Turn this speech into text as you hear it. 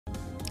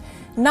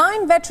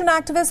9 veteran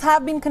activists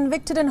have been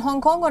convicted in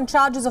Hong Kong on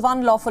charges of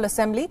unlawful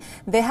assembly.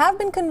 They have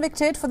been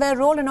convicted for their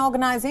role in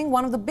organising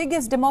one of the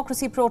biggest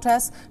democracy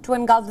protests to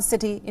engulf the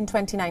city in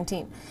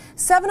 2019.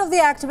 7 of the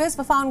activists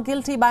were found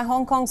guilty by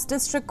Hong Kong's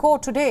district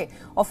court today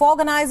of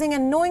organising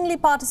and knowingly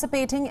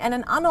participating in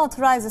an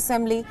unauthorized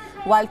assembly,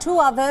 while 2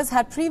 others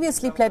had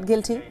previously pled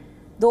guilty.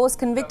 Those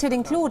convicted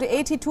include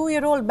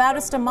 82-year-old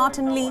barrister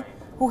Martin Lee,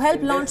 who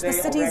helped launch the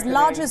city's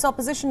largest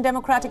opposition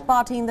Democratic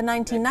Party in the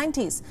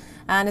 1990s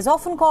and is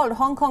often called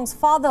Hong Kong's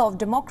father of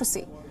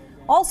democracy.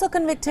 Also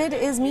convicted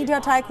is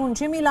media tycoon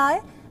Jimmy Lai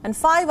and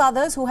 5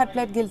 others who had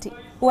pled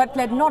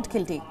not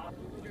guilty.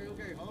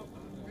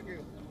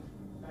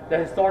 The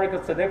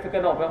historical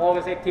significance of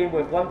August 18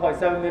 with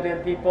 1.7 million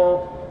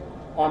people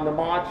on the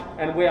march,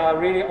 and we are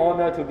really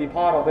honored to be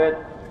part of it.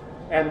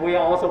 And we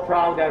are also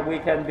proud that we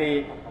can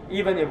be,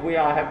 even if we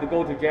have to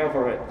go to jail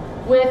for it.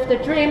 With the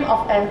dream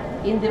of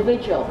an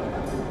individual,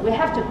 we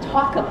have to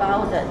talk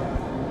about it.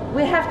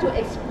 We have to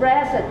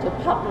express it to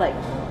public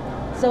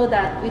so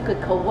that we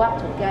could co-work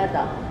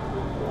together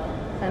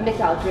and make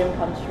our dream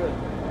come true.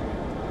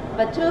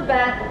 But too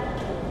bad,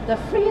 the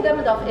freedom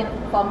of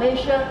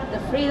information, the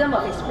freedom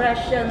of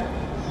expression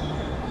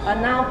are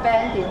now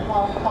banned in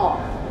Hong Kong.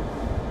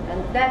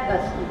 And that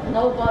does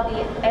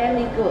nobody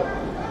any good.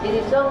 It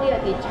is only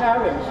a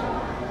deterrent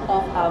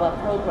of our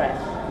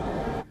progress.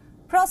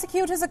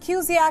 Prosecutors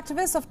accuse the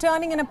activists of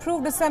turning an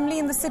approved assembly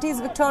in the city's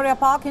Victoria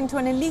Park into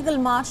an illegal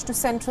march to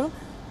Central.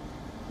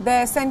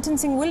 Their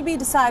sentencing will be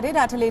decided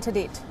at a later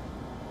date.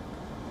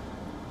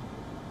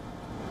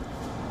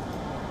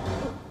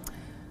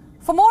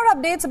 For more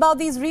updates about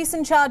these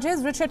recent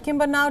charges, Richard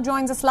Kimber now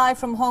joins us live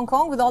from Hong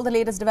Kong with all the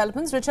latest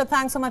developments. Richard,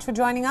 thanks so much for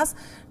joining us.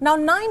 Now,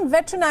 9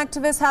 veteran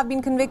activists have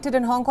been convicted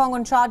in Hong Kong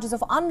on charges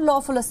of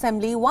unlawful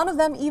assembly, one of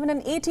them even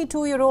an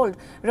 82-year-old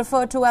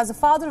referred to as the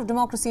father of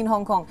democracy in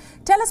Hong Kong.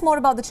 Tell us more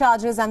about the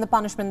charges and the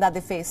punishment that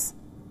they face.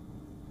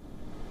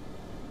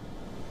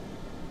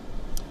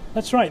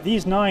 That's right.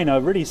 These 9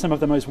 are really some of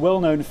the most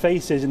well-known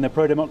faces in the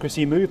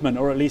pro-democracy movement,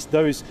 or at least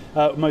those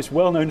most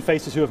well-known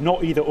faces who have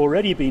not either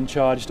already been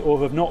charged or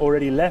have not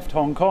already left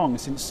Hong Kong,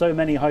 since so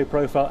many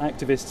high-profile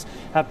activists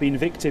have been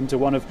victim to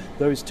one of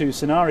those 2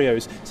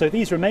 scenarios. So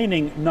these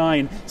remaining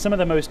 9, some of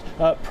the most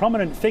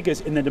prominent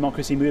figures in the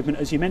democracy movement,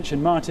 as you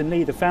mentioned, Martin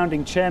Lee, the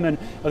founding chairman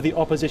of the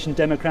opposition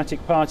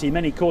Democratic Party.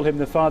 Many call him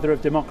the father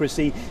of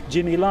democracy.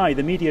 Jimmy Lai,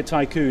 the media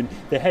tycoon,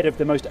 the head of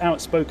the most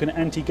outspoken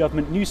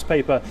anti-government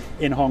newspaper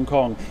in Hong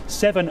Kong.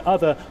 7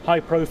 other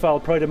high-profile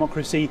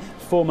pro-democracy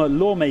former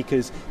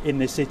lawmakers in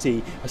the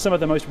city. Some of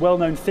the most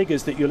well-known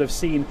figures that you'll have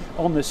seen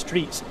on the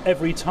streets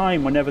every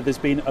time whenever there's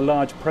been a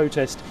large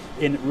protest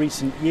in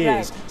recent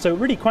years. Right. So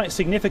really quite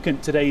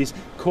significant, today's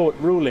court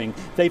ruling.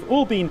 They've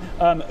all been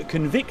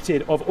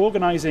convicted of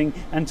organising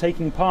and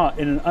taking part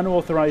in an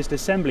unauthorised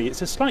assembly.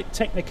 It's a slight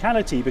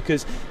technicality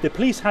because the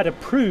police had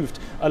approved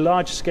a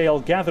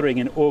large-scale gathering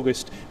in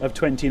August of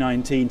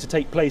 2019 to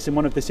take place in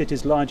one of the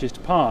city's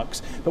largest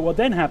parks. But what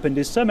then happened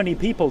is so many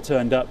people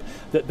turned up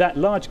that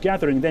large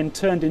gathering then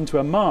turned into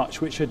a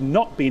march which had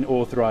not been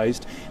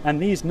authorised, and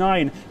these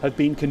 9 have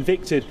been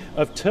convicted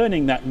of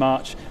turning that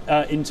march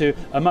into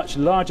a much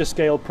larger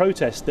scale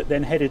protest that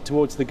then headed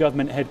towards the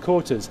government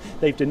headquarters.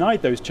 They've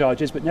denied those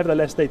charges, but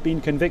nevertheless they've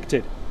been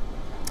convicted.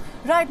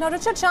 Right. Now,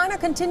 Richard, China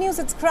continues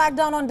its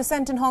crackdown on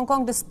dissent in Hong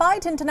Kong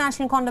despite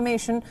international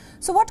condemnation.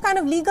 So what kind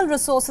of legal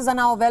resources are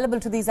now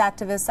available to these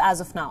activists as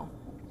of now?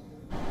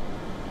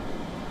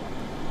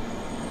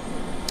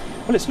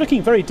 Well, it's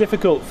looking very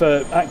difficult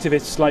for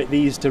activists like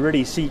these to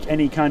really seek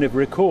any kind of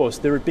recourse.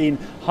 There have been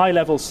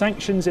high-level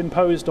sanctions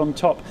imposed on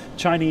top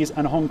Chinese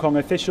and Hong Kong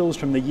officials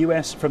from the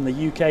US, from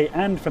the UK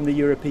and from the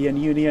European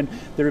Union.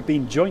 There have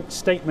been joint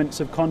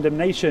statements of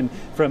condemnation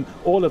from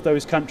all of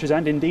those countries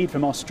and indeed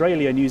from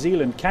Australia, New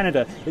Zealand,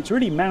 Canada. It's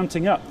really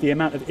mounting up the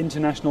amount of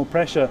international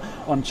pressure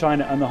on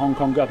China and the Hong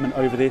Kong government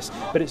over this,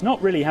 but it's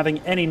not really having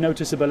any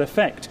noticeable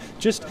effect.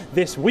 Just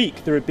this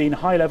week there have been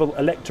high-level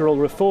electoral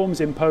reforms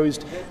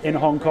imposed in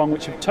Hong Kong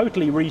which have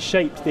totally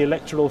reshaped the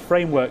electoral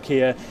framework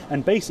here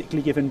and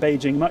basically given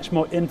Beijing much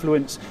more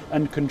influence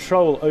and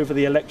control over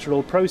the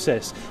electoral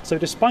process. So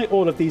despite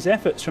all of these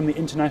efforts from the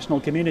international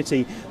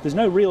community, there's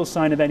no real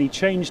sign of any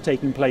change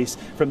taking place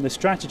from the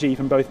strategy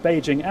from both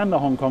Beijing and the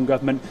Hong Kong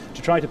government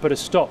to try to put a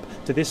stop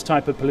to this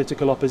type of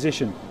political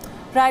opposition.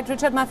 Right,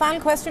 Richard, my final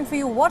question for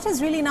you. What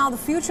is really now the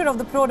future of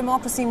the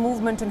pro-democracy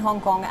movement in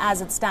Hong Kong as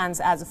it stands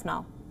as of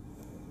now?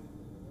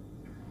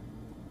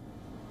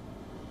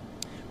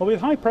 Well,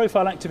 with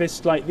high-profile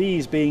activists like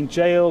these being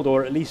jailed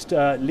or at least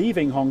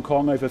leaving Hong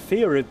Kong over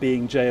fear of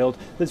being jailed,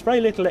 there's very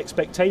little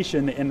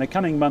expectation that in the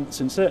coming months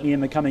and certainly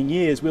in the coming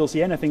years we'll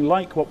see anything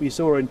like what we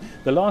saw in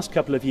the last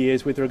couple of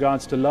years with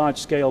regards to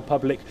large-scale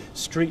public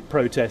street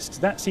protests.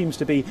 That seems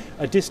to be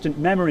a distant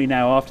memory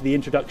now after the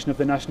introduction of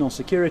the national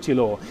security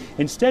law.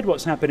 Instead,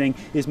 what's happening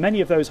is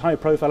many of those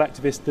high-profile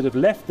activists that have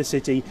left the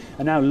city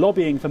are now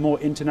lobbying for more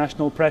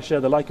international pressure,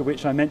 the like of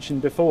which I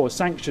mentioned before,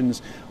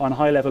 sanctions on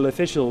high-level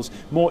officials,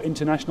 more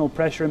international international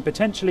pressure and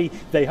potentially,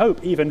 they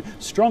hope, even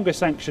stronger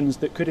sanctions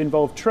that could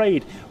involve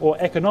trade or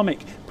economic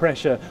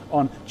pressure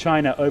on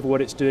China over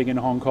what it's doing in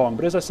Hong Kong.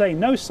 But as I say,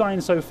 no sign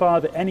so far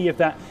that any of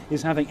that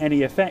is having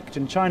any effect,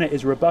 and China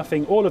is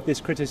rebuffing all of this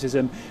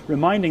criticism,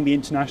 reminding the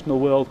international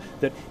world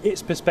that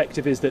its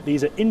perspective is that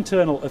these are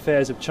internal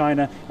affairs of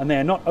China and they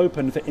are not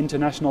open for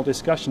international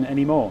discussion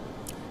anymore.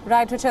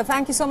 Right, Richard,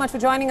 thank you so much for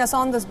joining us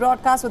on this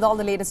broadcast with all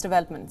the latest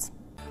developments.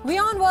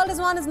 WION World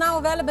is now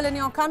available in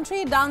your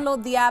country.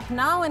 Download the app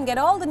now and get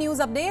all the news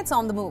updates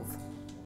on the move.